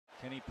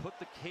Can he put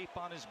the cape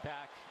on his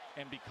back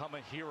and become a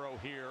hero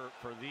here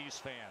for these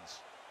fans?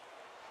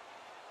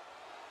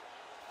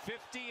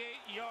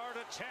 58-yard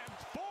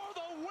attempt for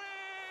the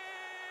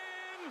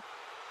win!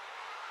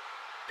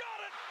 Got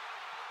it!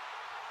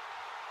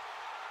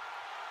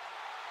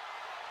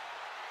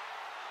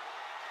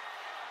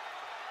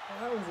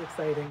 That was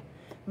exciting.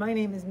 My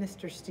name is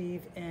Mr.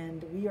 Steve,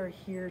 and we are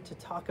here to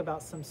talk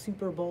about some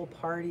Super Bowl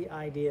party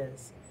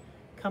ideas.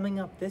 Coming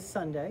up this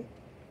Sunday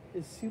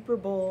is Super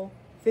Bowl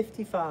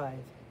 55,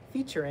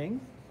 featuring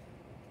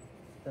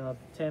the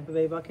Tampa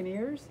Bay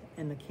Buccaneers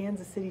and the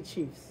Kansas City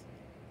Chiefs.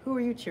 Who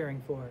are you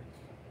cheering for?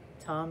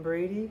 Tom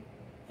Brady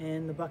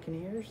and the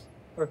Buccaneers,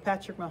 or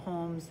Patrick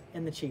Mahomes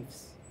and the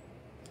Chiefs?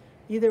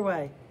 Either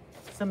way,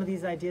 some of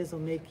these ideas will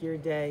make your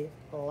day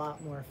a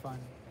lot more fun.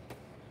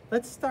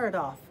 Let's start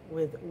off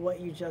with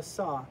what you just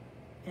saw,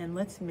 and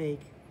let's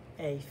make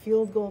a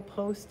field goal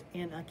post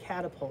and a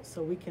catapult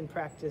so we can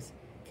practice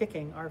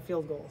kicking our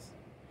field goals.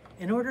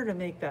 In order to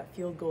make that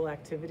field goal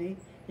activity,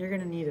 you're going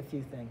to need a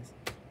few things: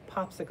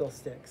 popsicle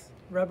sticks,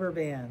 rubber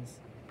bands,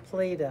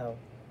 Play-Doh,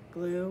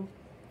 glue,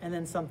 and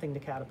then something to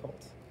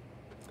catapult.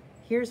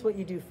 Here's what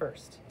you do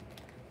first.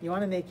 You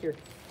want to make your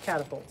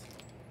catapult.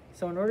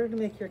 So in order to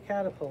make your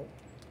catapult,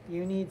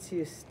 you need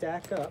to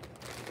stack up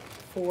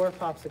 4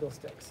 popsicle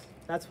sticks.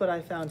 That's what I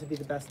found to be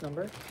the best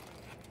number.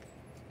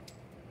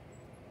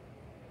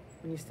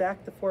 When you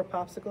stack the 4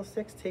 popsicle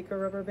sticks, take a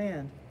rubber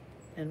band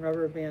and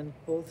rubber band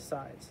both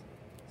sides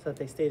so that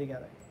they stay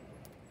together.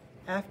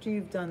 After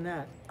you've done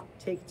that,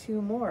 take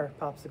 2 more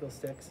popsicle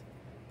sticks,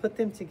 put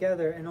them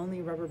together and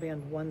only rubber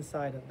band one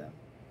side of them.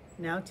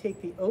 Now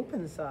take the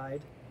open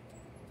side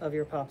of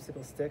your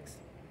popsicle sticks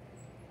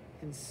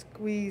and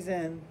squeeze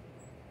in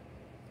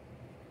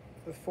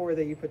the 4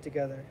 that you put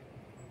together,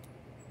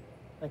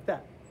 like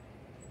that.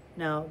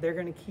 Now they're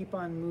going to keep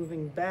on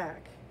moving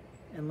back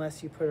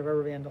unless you put a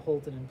rubber band to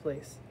hold it in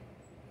place.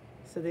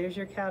 So there's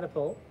your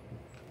catapult.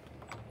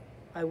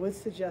 I would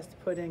suggest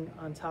putting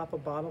on top a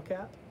bottle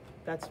cap.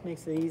 That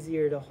makes it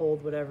easier to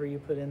hold whatever you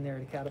put in there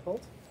to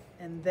catapult.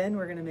 And then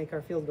we're going to make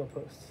our field goal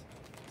posts.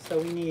 So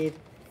we need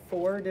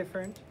 4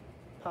 different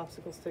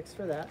popsicle sticks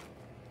for that,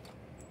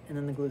 and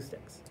then the glue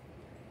sticks.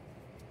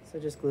 So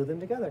just glue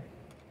them together.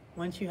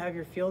 Once you have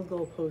your field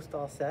goal post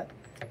all set,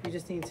 you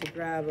just need to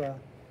grab a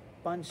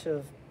bunch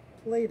of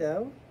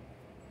Play-Doh,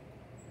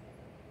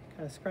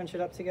 kind of scrunch it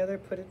up together,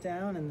 put it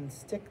down, and then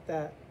stick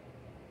that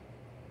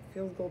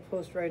field goal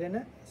post right in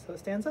it so it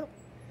stands up.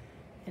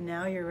 And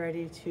now you're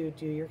ready to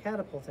do your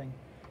catapulting.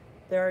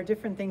 There are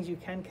different things you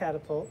can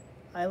catapult.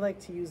 I like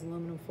to use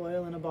aluminum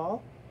foil in a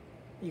ball.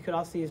 You could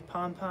also use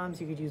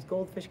pom-poms, you could use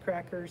goldfish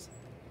crackers.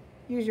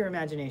 Use your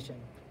imagination,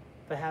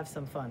 but have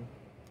some fun.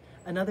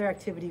 Another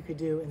activity you could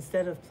do,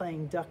 instead of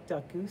playing Duck,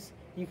 Duck, Goose,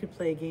 you could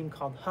play a game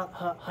called Hut,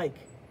 Hut, Hike.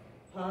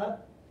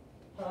 Hut,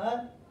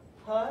 hut,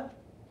 hut,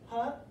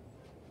 hut,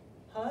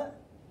 hut,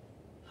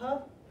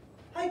 hut,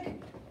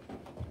 hike.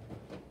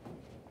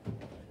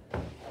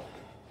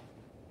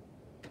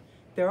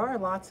 There are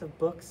lots of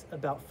books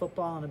about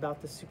football and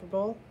about the Super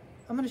Bowl.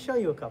 I'm going to show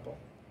you a couple.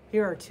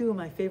 Here are 2 of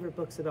my favorite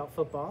books about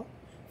football.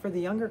 For the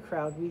younger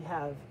crowd, we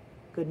have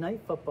Good Night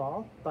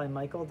Football by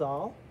Michael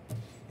Dahl.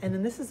 And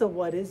then this is a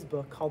What Is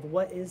book called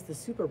What Is the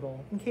Super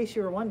Bowl? In case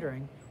you were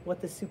wondering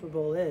what the Super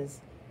Bowl is,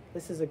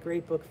 this is a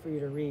great book for you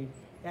to read.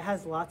 It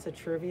has lots of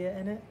trivia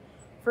in it.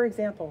 For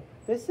example,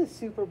 this is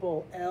Super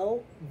Bowl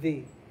LV.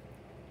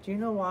 Do you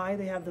know why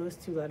they have those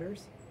 2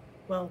 letters?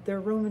 Well, they're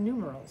Roman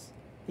numerals.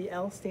 The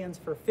L stands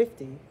for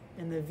 50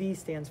 and the V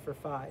stands for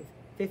 5.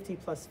 50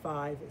 plus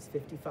 5 is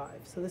 55.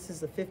 So this is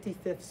the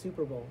 55th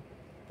Super Bowl.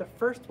 The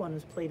first one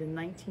was played in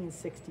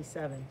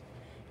 1967.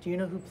 Do you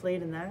know who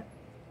played in that?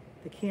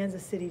 The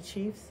Kansas City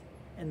Chiefs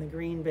and the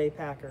Green Bay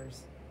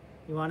Packers.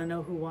 You want to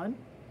know who won?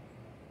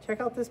 Check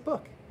out this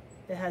book.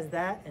 It has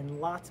that and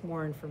lots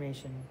more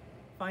information.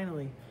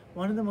 Finally,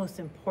 one of the most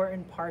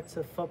important parts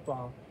of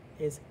football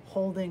is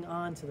holding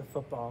on to the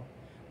football.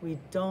 We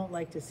don't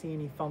like to see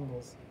any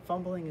fumbles.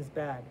 Fumbling is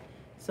bad.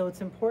 So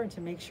it's important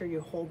to make sure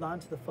you hold on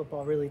to the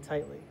football really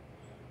tightly.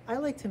 I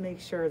like to make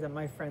sure that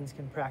my friends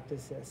can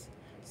practice this.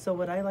 So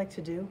what I like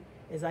to do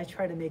is I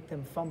try to make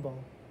them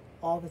fumble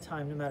all the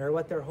time, no matter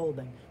what they're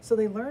holding. So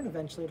they learn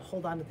eventually to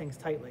hold on to things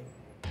tightly.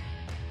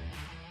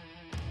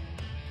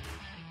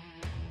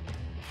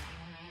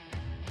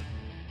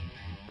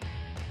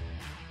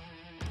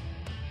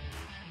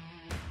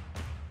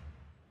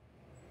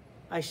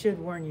 I should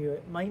warn you,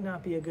 it might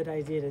not be a good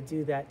idea to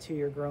do that to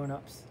your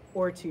grown-ups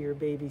or to your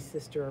baby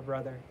sister or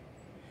brother.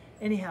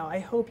 Anyhow, I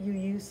hope you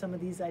use some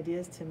of these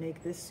ideas to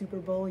make this Super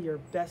Bowl your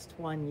best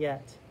one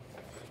yet.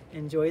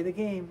 Enjoy the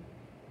game.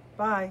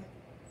 Bye.